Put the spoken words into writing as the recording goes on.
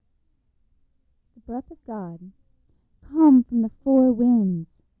Breath of God, come from the four winds,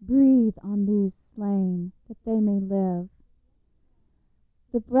 breathe on these slain, that they may live.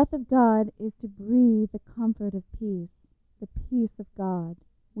 The breath of God is to breathe the comfort of peace, the peace of God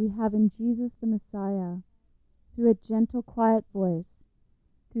we have in Jesus the Messiah, through a gentle, quiet voice,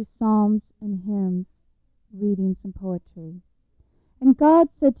 through psalms and hymns, reading some poetry. And God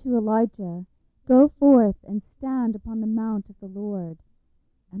said to Elijah, "Go forth and stand upon the mount of the Lord."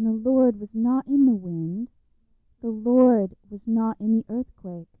 And the Lord was not in the wind, the Lord was not in the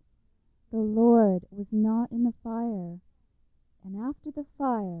earthquake, the Lord was not in the fire. And after the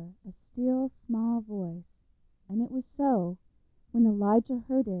fire, a still small voice. And it was so, when Elijah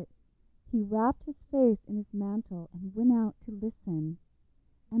heard it, he wrapped his face in his mantle and went out to listen.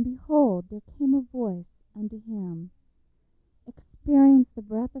 And behold, there came a voice unto him. Experience the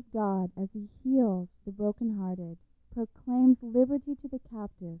breath of God as he heals the brokenhearted, proclaims liberty to the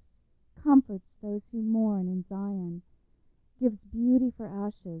captives, comforts those who mourn in Zion, gives beauty for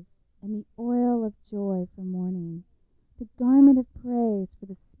ashes, and the oil of joy for mourning, the garment of praise for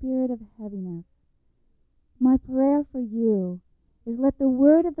the spirit of heaviness. My prayer for you is, let the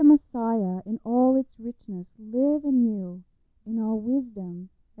word of the Messiah in all its richness live in you, in all wisdom,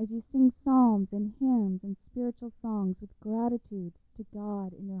 as you sing psalms and hymns and spiritual songs with gratitude to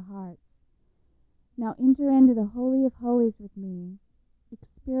God in your hearts. Now enter into the Holy of Holies with me.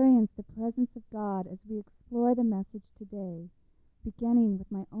 Experience the presence of God as we explore the message today, beginning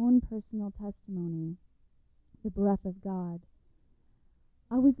with my own personal testimony, the breath of God.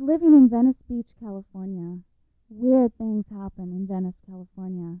 I was living in Venice Beach, California. Weird things happen in Venice,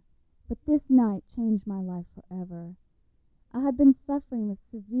 California, but this night changed my life forever. I had been suffering with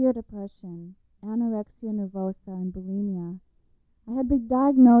severe depression, anorexia nervosa, and bulimia. I had been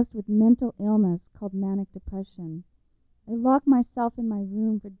diagnosed with mental illness called manic depression. I locked myself in my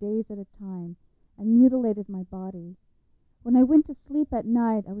room for days at a time and mutilated my body. When I went to sleep at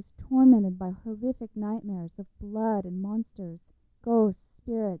night, I was tormented by horrific nightmares of blood and monsters, ghosts,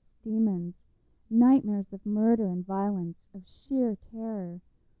 spirits, demons, nightmares of murder and violence, of sheer terror.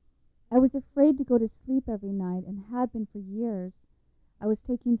 I was afraid to go to sleep every night and had been for years. I was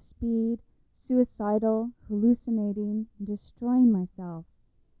taking speed, suicidal, hallucinating, and destroying myself.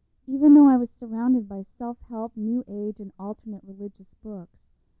 Even though I was surrounded by self-help, New Age, and alternate religious books,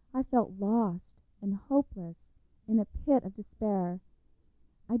 I felt lost and hopeless in a pit of despair.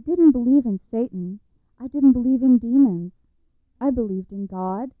 I didn't believe in Satan. I didn't believe in demons. I believed in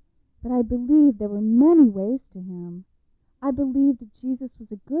God, but I believed there were many ways to him. I believed that Jesus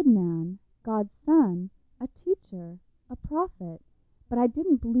was a good man, God's son, a teacher, a prophet, but I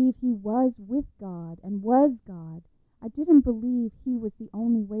didn't believe he was with God and was God. I didn't believe he was the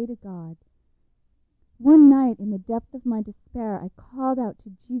only way to God. One night, in the depth of my despair, I called out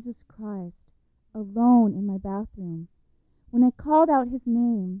to Jesus Christ, alone in my bathroom. When I called out his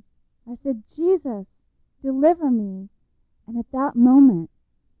name, I said, "Jesus, deliver me." And at that moment,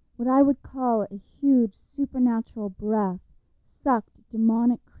 what I would call a huge supernatural breath sucked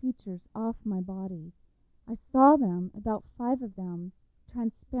demonic creatures off my body. I saw them, about 5 of them,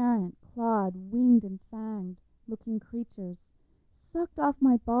 transparent, clawed, winged, and fanged-looking creatures, sucked off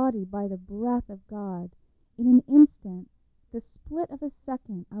my body by the breath of God. In an instant, the split of a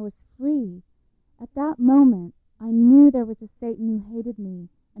second, I was free. At that moment, I knew there was a Satan who hated me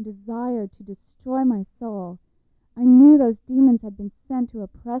and desired to destroy my soul. I knew those demons had been sent to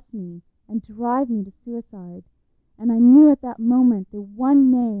oppress me and drive me to suicide. And I knew at that moment the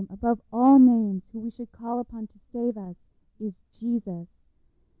one name above all names who we should call upon to save us is Jesus.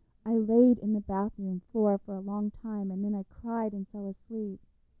 I laid in the bathroom floor for a long time, and then I cried and fell asleep.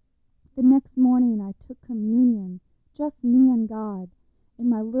 The next morning I took communion, just me and God, in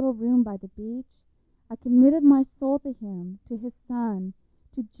my little room by the beach. I committed my soul to him, to his Son,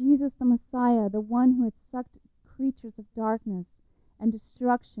 to Jesus the Messiah, the one who had sucked creatures of darkness and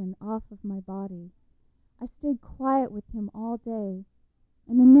destruction off of my body. I stayed quiet with him all day,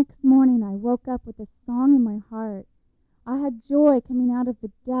 and the next morning I woke up with a song in my heart. I had joy coming out of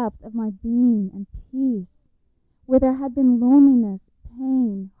the depth of my being and peace. Where there had been loneliness,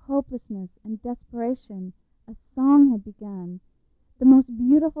 pain, hopelessness, and desperation, a song had begun. The most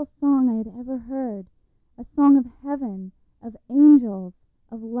beautiful song I had ever heard, a song of heaven, of angels,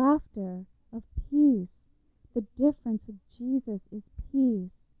 of laughter, of peace. The difference with Jesus is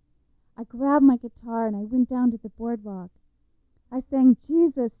peace. I grabbed my guitar and I went down to the boardwalk. I sang,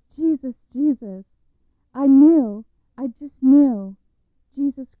 "Jesus, Jesus, Jesus." I just knew,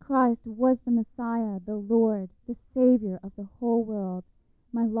 Jesus Christ was the Messiah, the Lord, the Savior of the whole world.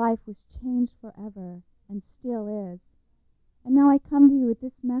 My life was changed forever and still is. And now I come to you with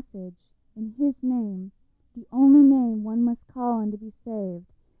this message. in his name, the only name one must call on to be saved,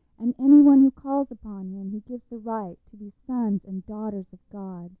 and anyone who calls upon him he gives the right to be sons and daughters of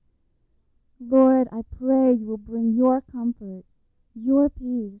God. Lord, I pray you will bring your comfort, your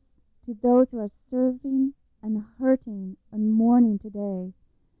peace, to those who are serving and hurting and mourning today,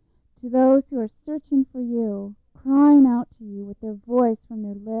 to those who are searching for you, crying out to you with their voice from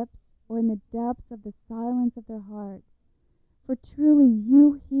their lips or in the depths of the silence of their hearts. For truly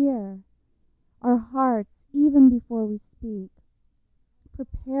you hear our hearts even before we speak.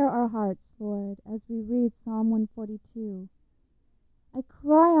 Prepare our hearts, Lord, as we read Psalm 142. I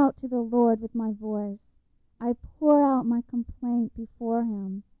cry out to the Lord with my voice. I pour out my complaint before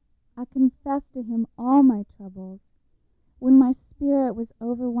him. I confess to him all my troubles. When my spirit was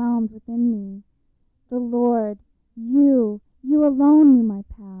overwhelmed within me, the Lord, you alone knew my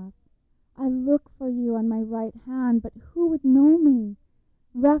path. I look for you on my right hand, but who would know me?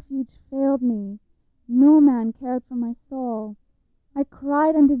 Refuge failed me. No man cared for my soul. I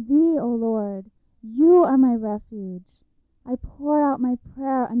cried unto thee, O Lord. You are my refuge. I pour out my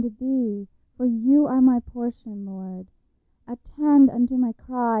prayer unto thee, for you are my portion, Lord. Attend unto my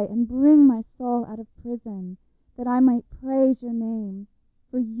cry, and bring my soul out of prison, that I might praise your name,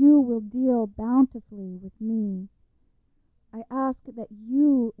 for you will deal bountifully with me. I ask that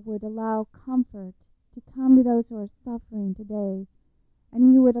you would allow comfort to come to those who are suffering today,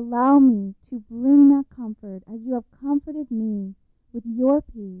 and you would allow me to bring that comfort as you have comforted me with your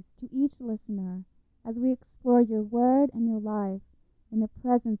peace to each listener as we explore your word and your life in the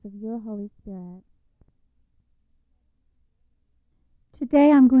presence of your Holy Spirit.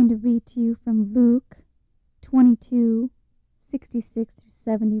 Today I'm going to read to you from Luke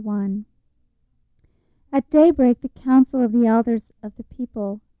 22:66-71. At daybreak the council of the elders of the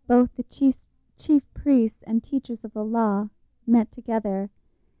people, both the chief priests and teachers of the law, met together,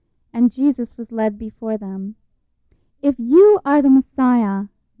 and Jesus was led before them. "If you are the Messiah,"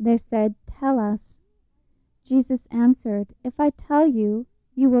 they said, "tell us." Jesus answered, "If I tell you,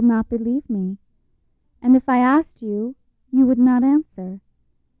 you will not believe me, and if I asked you, you would not answer.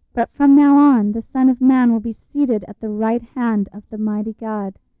 But from now on the Son of Man will be seated at the right hand of the mighty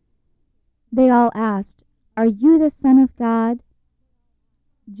God." They all asked, "Are you the Son of God?"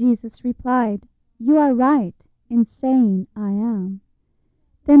 Jesus replied, "You are right in saying I am."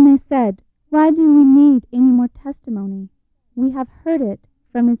 Then they said, "Why do we need any more testimony? We have heard it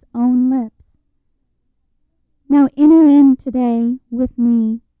from his own lips." Now enter in today with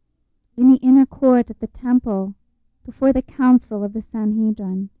me in the inner court of the temple before the council of the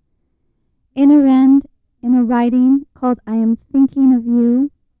Sanhedrin. Enter in a writing called I Am Thinking of You.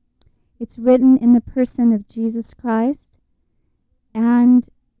 It's written in the person of Jesus Christ, and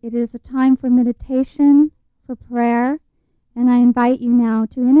it is a time for meditation, for prayer, and I invite you now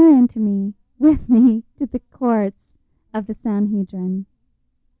to enter with me to the courts of the Sanhedrin.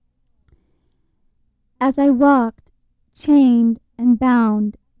 As I walked, chained and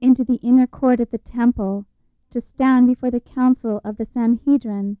bound, into the inner court of the temple to stand before the council of the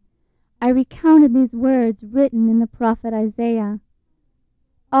Sanhedrin, I recounted these words written in the prophet Isaiah.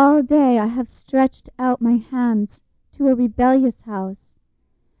 "All day I have stretched out my hands to a rebellious house,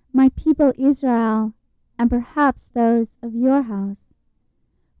 my people Israel, and perhaps those of your house.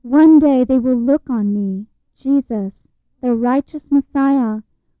 One day they will look on me, Jesus, the righteous Messiah,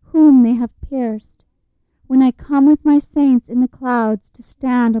 whom they have pierced, when I come with my saints in the clouds to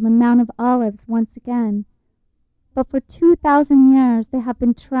stand on the Mount of Olives once again. But for 2,000 years they have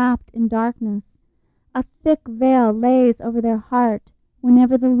been trapped in darkness. A thick veil lays over their heart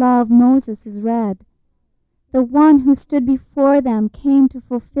whenever the law of Moses is read. The one who stood before them came to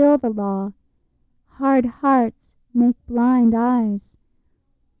fulfill the law. Hard hearts make blind eyes.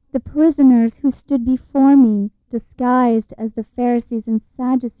 The prisoners who stood before me, disguised as the Pharisees and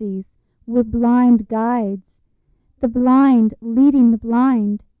Sadducees, were blind guides, the blind leading the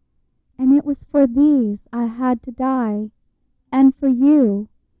blind. And it was for these I had to die, and for you,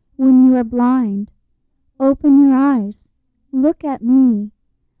 when you are blind. Open your eyes, look at me.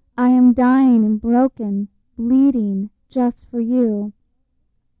 I am dying and broken, bleeding, just for you.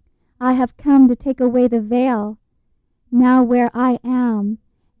 I have come to take away the veil. Now where I am,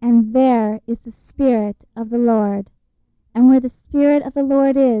 and there is the Spirit of the Lord. And where the Spirit of the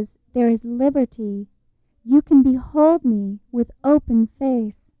Lord is, there is liberty. You can behold me with open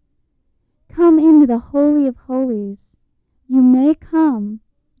face. Come into the Holy of Holies. You may come,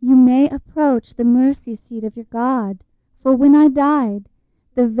 you may approach the mercy seat of your God. For when I died,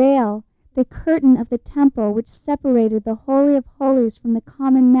 the veil, the curtain of the temple which separated the Holy of Holies from the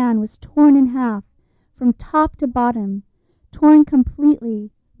common man was torn in half, from top to bottom, torn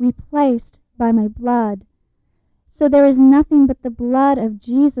completely, replaced by my blood. So there is nothing but the blood of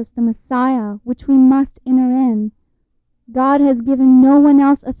Jesus the Messiah which we must enter in. God has given no one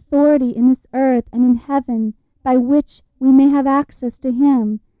else authority in this earth and in heaven by which we may have access to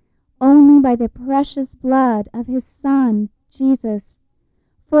him, only by the precious blood of his Son, Jesus.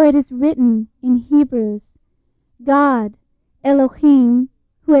 For it is written in Hebrews, God, Elohim,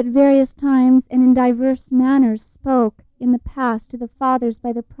 who at various times and in diverse manners spoke in the past to the fathers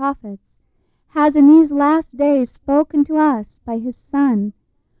by the prophets, has in these last days spoken to us by his Son,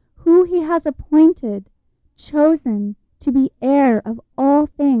 who he has appointed, chosen, to be heir of all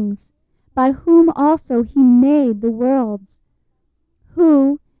things, by whom also he made the worlds,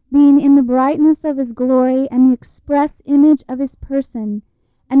 who, being in the brightness of his glory and the express image of his person,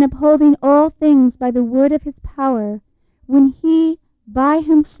 and upholding all things by the word of his power, when he by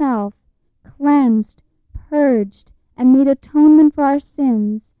himself cleansed, purged, and made atonement for our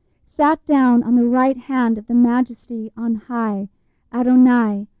sins, sat down on the right hand of the Majesty on high,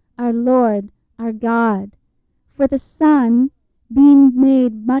 Adonai, our Lord, our God. For the Son, being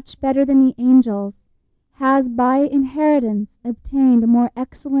made much better than the angels, has by inheritance obtained a more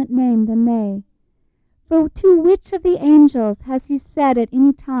excellent name than they. For to which of the angels has he said at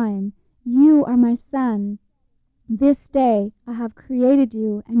any time, You are my Son, this day I have created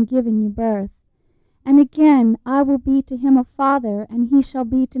you and given you birth? And again, I will be to him a father, and he shall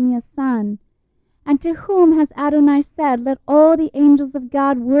be to me a son. And to whom has Adonai said, Let all the angels of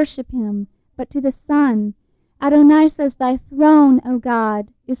God worship him, but to the Son? Adonai says, Thy throne, O God,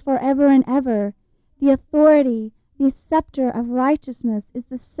 is forever and ever. The authority, the scepter of righteousness is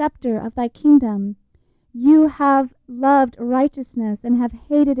the scepter of thy kingdom. You have loved righteousness and have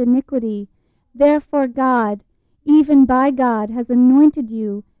hated iniquity. Therefore God, even by God, has anointed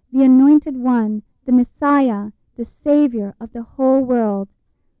you, the Anointed One, the Messiah, the Savior of the whole world.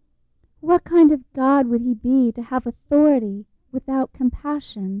 What kind of God would he be to have authority without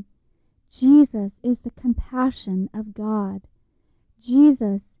compassion? Jesus is the compassion of God.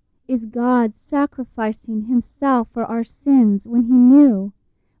 Jesus is God sacrificing himself for our sins when he knew,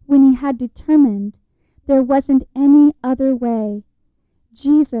 when he had determined, there wasn't any other way.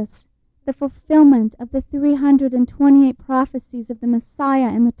 Jesus, the fulfillment of the 328 prophecies of the Messiah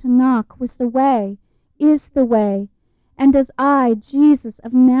in the Tanakh, was the way, is the way. And as I, Jesus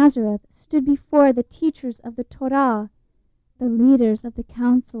of Nazareth, stood before the teachers of the Torah, the leaders of the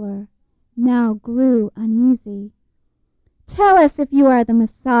counselor, now grew uneasy. Tell us if you are the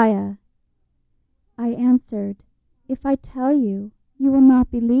Messiah. I answered, If I tell you, you will not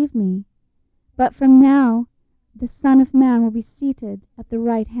believe me. But from now, the Son of Man will be seated at the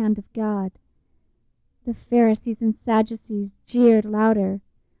right hand of God. The Pharisees and Sadducees jeered louder.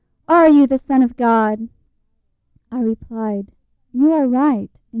 Are you the Son of God? I replied, You are right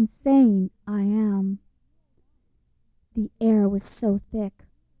in saying I am. The air was so thick,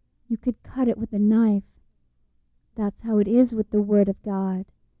 you could cut it with a knife. That's how it is with the Word of God.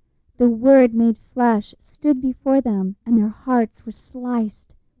 The Word made flesh stood before them, and their hearts were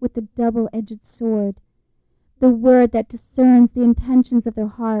sliced with the double-edged sword. The Word that discerns the intentions of their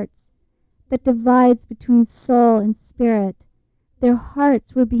hearts, that divides between soul and spirit. Their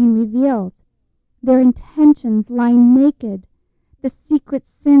hearts were being revealed, their intentions lying naked, the secret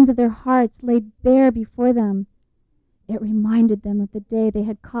sins of their hearts laid bare before them. It reminded them of the day they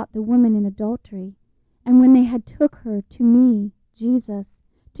had caught the woman in adultery, and when they had took her to me, Jesus,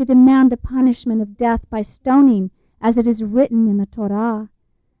 to demand the punishment of death by stoning, as it is written in the Torah.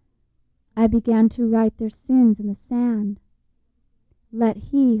 I began to write their sins in the sand. Let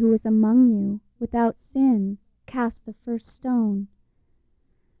he who is among you without sin cast the first stone.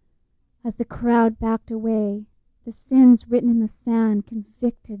 As the crowd backed away, the sins written in the sand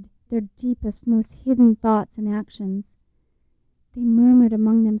convicted their deepest, most hidden thoughts and actions. They murmured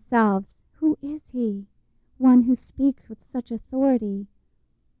among themselves, Who is he, one who speaks with such authority?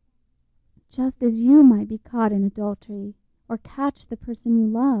 Just as you might be caught in adultery, or catch the person you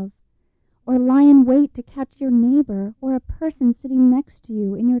love, or lie in wait to catch your neighbor or a person sitting next to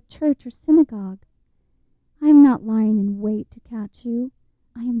you in your church or synagogue. I am not lying in wait to catch you.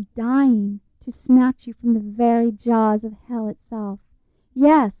 I am dying to snatch you from the very jaws of hell itself.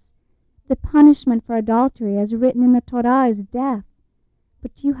 Yes, the punishment for adultery, as written in the Torah, is death.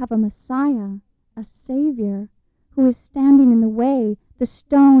 But you have a Messiah, a Savior, who is standing in the way. The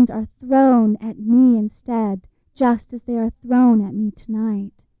stones are thrown at me instead, just as they are thrown at me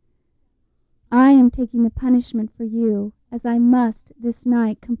tonight. I am taking the punishment for you, as I must this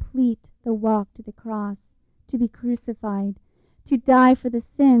night complete the walk to the cross, to be crucified, to die for the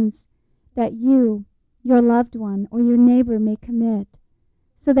sins that you, your loved one, or your neighbor may commit,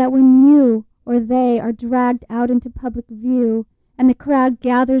 so that when you or they are dragged out into public view, and the crowd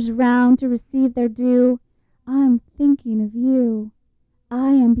gathers round to receive their due, I'm thinking of you. I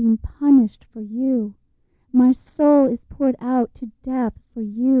am being punished for you. My soul is poured out to death for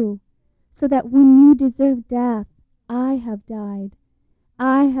you, so that when you deserve death, I have died.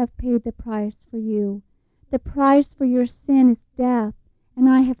 I have paid the price for you. The price for your sin is death, and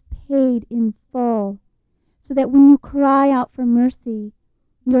I have paid in full, so that when you cry out for mercy,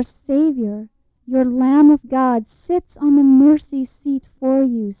 your Savior, your Lamb of God, sits on the mercy seat for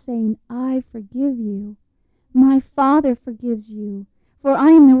you, saying, I forgive you. My Father forgives you, for I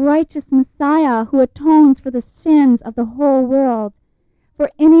am the righteous Messiah who atones for the sins of the whole world. For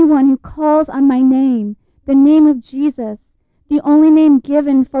anyone who calls on my name, the name of Jesus, the only name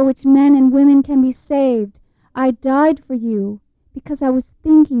given for which men and women can be saved, I died for you because I was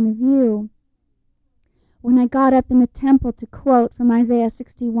thinking of you. When I got up in the temple to quote from Isaiah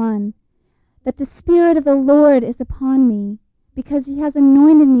 61, that the Spirit of the Lord is upon me, because he has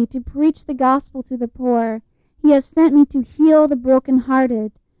anointed me to preach the gospel to the poor. He has sent me to heal the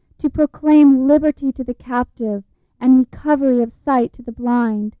brokenhearted, to proclaim liberty to the captive, and recovery of sight to the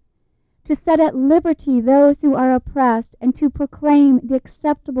blind, to set at liberty those who are oppressed, and to proclaim the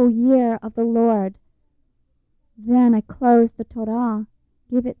acceptable year of the Lord. Then I closed the Torah,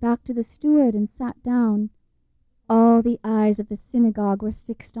 gave it back to the steward, and sat down. All the eyes of the synagogue were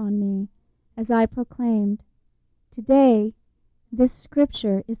fixed on me, as I proclaimed, Today, this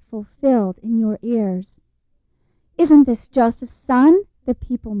scripture is fulfilled in your ears. Isn't this Joseph's son? The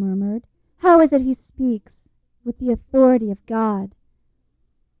people murmured. How is it he speaks with the authority of God?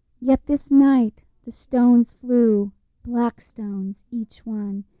 Yet this night the stones flew, black stones, each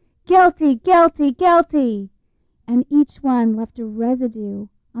one. Guilty, guilty, guilty! And each one left a residue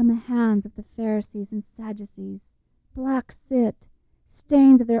on the hands of the Pharisees and Sadducees. Black soot,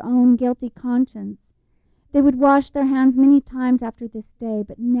 stains of their own guilty conscience. They would wash their hands many times after this day,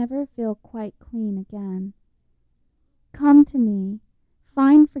 but never feel quite clean again. Come to me,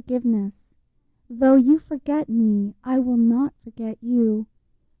 find forgiveness. Though you forget me, I will not forget you.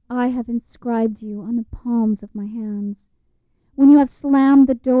 I have inscribed you on the palms of my hands. When you have slammed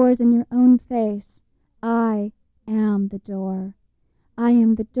the doors in your own face, I am the door. I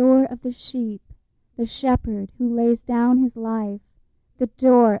am the door of the sheep, the shepherd who lays down his life, the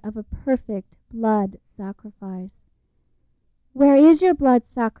door of a perfect blood sacrifice. Where is your blood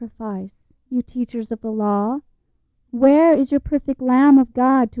sacrifice, you teachers of the law? Where is your perfect Lamb of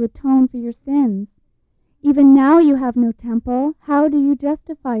God to atone for your sins? Even now you have no temple. How do you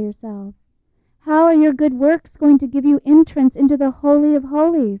justify yourselves? How are your good works going to give you entrance into the Holy of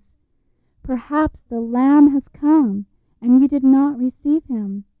Holies? Perhaps the Lamb has come, and you did not receive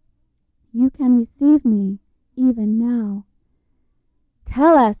him. You can receive me even now.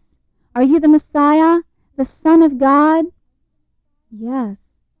 Tell us, are you the Messiah, the Son of God? Yes,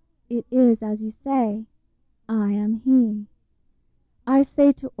 it is as you say. I am he. I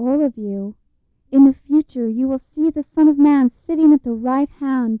say to all of you, in the future you will see the Son of Man sitting at the right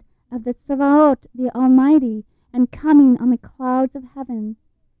hand of the Tsevaot, the Almighty, and coming on the clouds of heaven.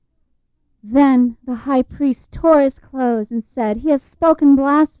 Then the high priest tore his clothes and said, He has spoken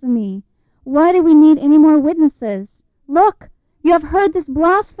blasphemy. Why do we need any more witnesses? Look, you have heard this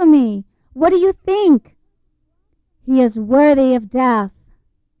blasphemy. What do you think? He is worthy of death.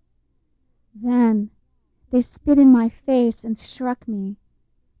 Then they spit in my face and struck me.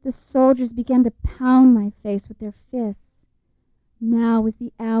 The soldiers began to pound my face with their fists. Now was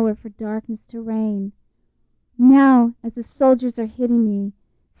the hour for darkness to reign. Now, as the soldiers are hitting me,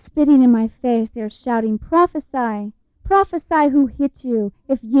 spitting in my face, they are shouting, Prophesy! Prophesy who hit you,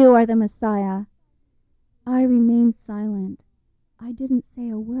 if you are the Messiah. I remained silent. I didn't say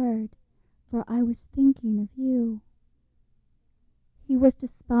a word, for I was thinking of you. He was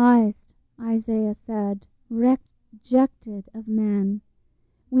despised, Isaiah said, rejected of men.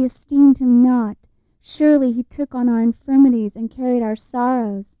 We esteemed him not. Surely he took on our infirmities and carried our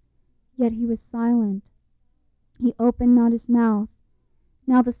sorrows. Yet he was silent. He opened not his mouth.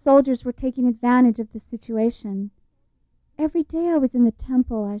 Now the soldiers were taking advantage of the situation. Every day I was in the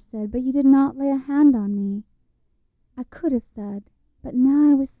temple, I said, but you did not lay a hand on me. I could have said, but now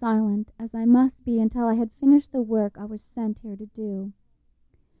I was silent, as I must be until I had finished the work I was sent here to do.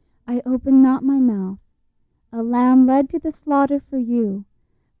 I opened not my mouth. A lamb led to the slaughter for you,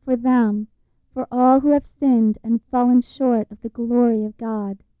 for them, for all who have sinned and fallen short of the glory of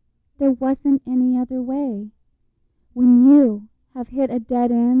God. There wasn't any other way. When you have hit a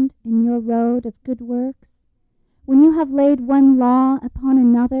dead end in your road of good works, when you have laid one law upon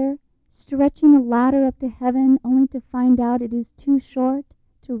another, stretching a ladder up to heaven only to find out it is too short,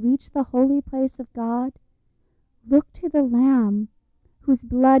 to reach the holy place of God? Look to the Lamb, whose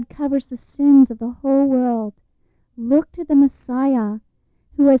blood covers the sins of the whole world. Look to the Messiah,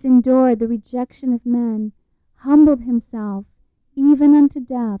 who has endured the rejection of men, humbled himself even unto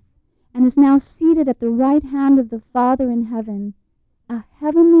death, and is now seated at the right hand of the Father in heaven, a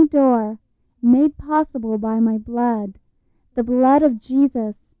heavenly door made possible by my blood, the blood of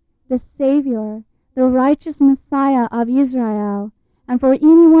Jesus, the Savior, the righteous Messiah of Israel. And for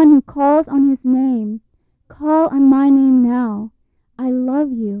anyone who calls on his name, call on my name now. I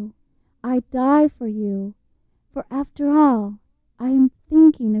love you. I die for you. For after all, I am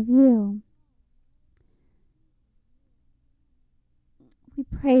thinking of you. We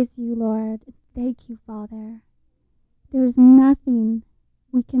praise you, Lord. Thank you, Father. There is nothing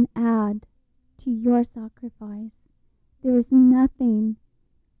we can add to your sacrifice. There is nothing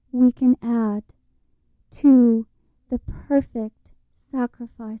we can add to the perfect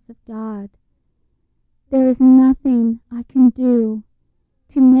sacrifice of God. There is nothing I can do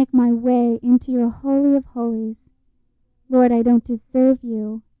to make my way into your Holy of Holies. Lord, I don't deserve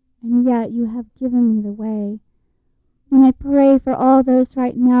you, and yet you have given me the way. And I pray for all those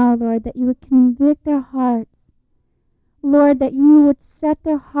right now, Lord, that you would convict their hearts. Lord, that you would set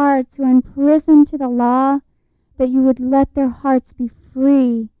their hearts who are in prison to the law, that you would let their hearts be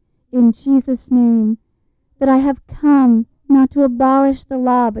free in Jesus' name. That I have come not to abolish the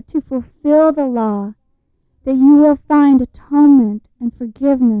law, but to fulfill the law. That you will find atonement and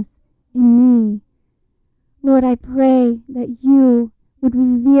forgiveness in me. Lord, I pray that you would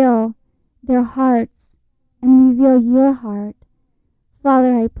reveal their hearts and reveal your heart.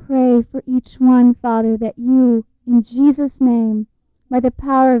 Father, I pray for each one, Father, that you, in Jesus' name, by the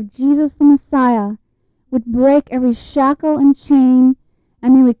power of Jesus the Messiah, would break every shackle and chain,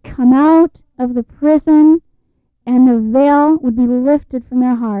 and they would come out of the prison, and the veil would be lifted from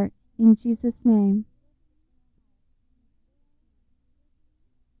their heart. In Jesus' name.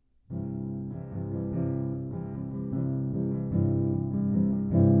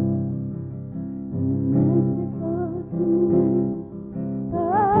 Merciful to me,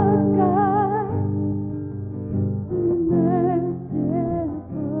 oh God, be merciful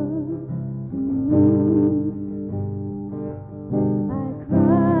to me. I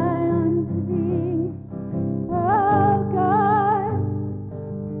cry unto thee, oh God,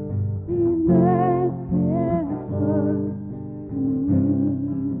 be merciful to me.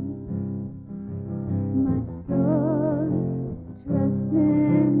 My soul trusts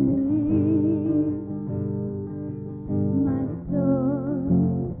in thee. My soul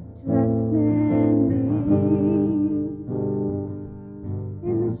trusts in thee.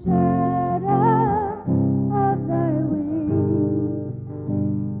 In the shadow of thy wings,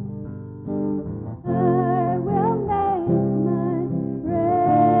 I will make my refuge.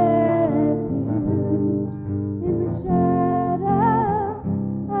 In the shadow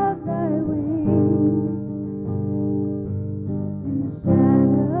of thy wings, in the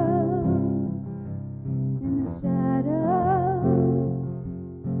shadow, in the shadow,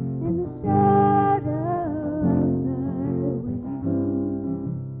 in the shadow of thy wings.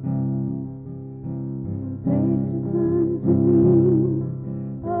 Gracious unto me,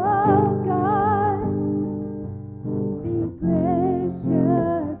 oh God, be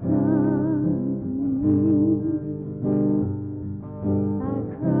gracious unto me. I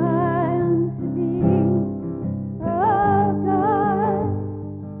cry unto thee, oh God,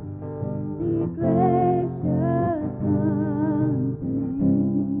 be gracious unto me.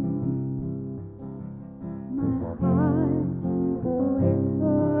 My heart waits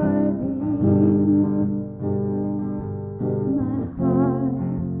for thee. My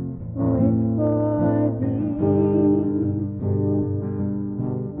heart waits for thee.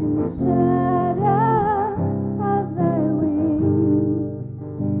 In the shadow of thy wings,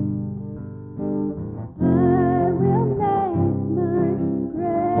 I will make my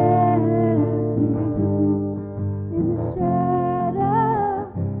refuge. In the shadow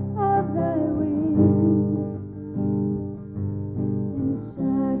of thy wings, in the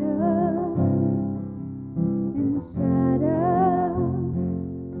shadow, in the shadow,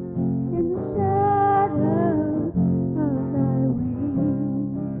 in the shadow of thy wings.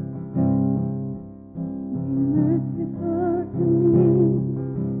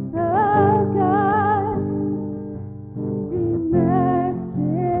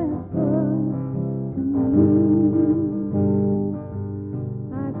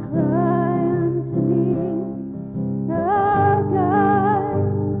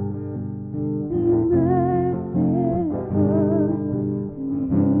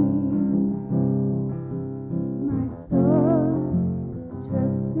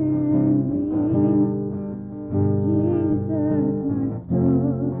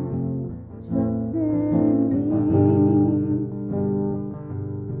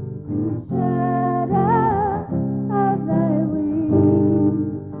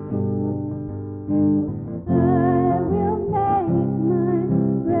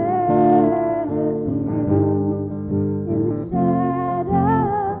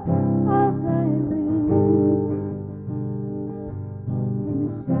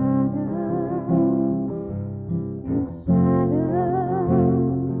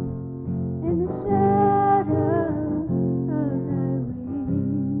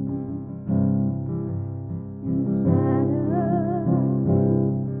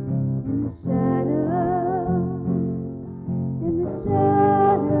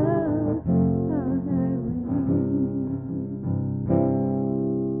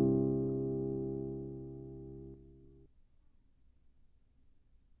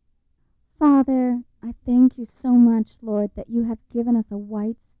 I thank you so much, Lord, that you have given us a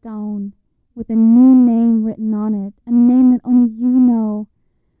white stone with a new name written on it, a name that only you know.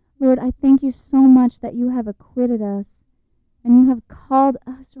 Lord, I thank you so much that you have acquitted us and you have called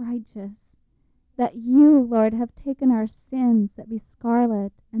us righteous, that you, Lord, have taken our sins that be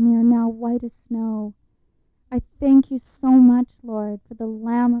scarlet and they are now white as snow. I thank you so much, Lord, for the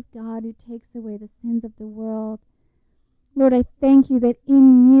Lamb of God who takes away the sins of the world. Lord, I thank you that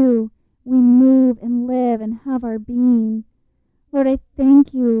in you we move and live and have our being. Lord, I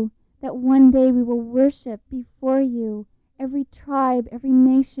thank you that one day we will worship before you, every tribe, every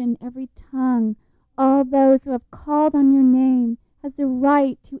nation, every tongue, all those who have called on your name has the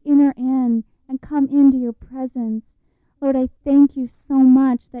right to enter in and come into your presence. Lord, I thank you so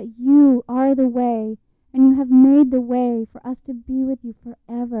much that you are the way, and you have made the way for us to be with you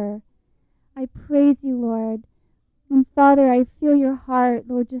forever. I praise you, Lord. And Father, I feel your heart,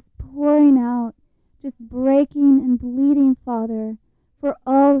 Lord, just pouring out, just breaking and bleeding, Father, for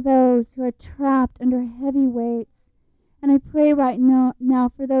all those who are trapped under heavy weights. And I pray right now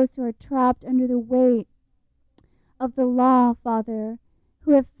for those who are trapped under the weight of the law, Father,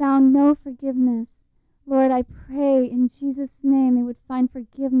 who have found no forgiveness. Lord, I pray in Jesus' name they would find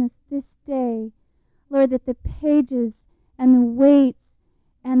forgiveness this day. Lord, that the pages and the weights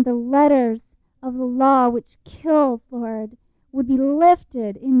and the letters of the law which kills, Lord, would be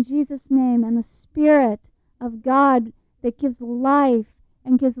lifted in Jesus' name, and the Spirit of God that gives life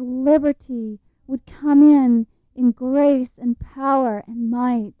and gives liberty would come in grace and power and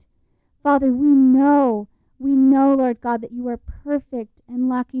might. Father, we know, Lord God, that you are perfect and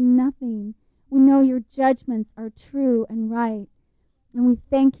lacking nothing. We know your judgments are true and right. And we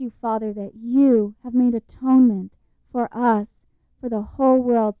thank you, Father, that you have made atonement for us, for the whole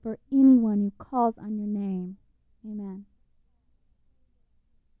world, for anyone who calls on your name. Amen.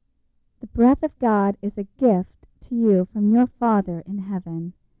 The breath of God is a gift to you from your Father in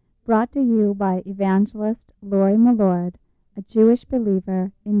heaven, brought to you by evangelist Lori Millard, a Jewish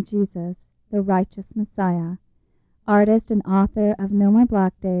believer in Jesus, the righteous Messiah, artist and author of No More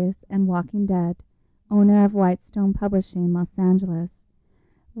Black Days and Walking Dead, owner of Whitestone Publishing, Los Angeles.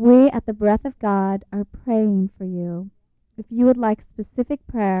 We at the Breath of God are praying for you. If you would like specific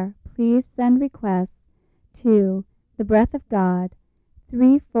prayer, please send requests to The Breath of God,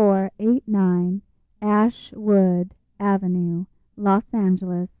 3489 Ashwood Avenue, Los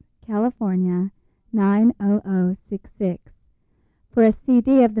Angeles, California, 90066. For a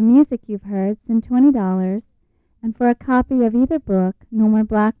CD of the music you've heard, send $20, and for a copy of either book, No More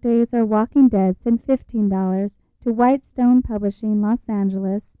Black Days or Walking Dead, send $15 to Whitestone Publishing, Los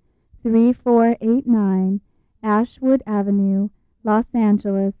Angeles, 3489 Ashwood Avenue, Los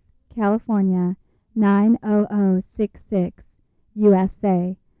Angeles, California, 90066,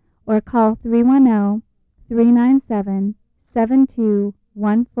 USA, or call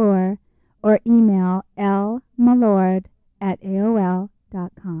 310-397-7214 or email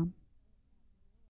lmillard@aol.com.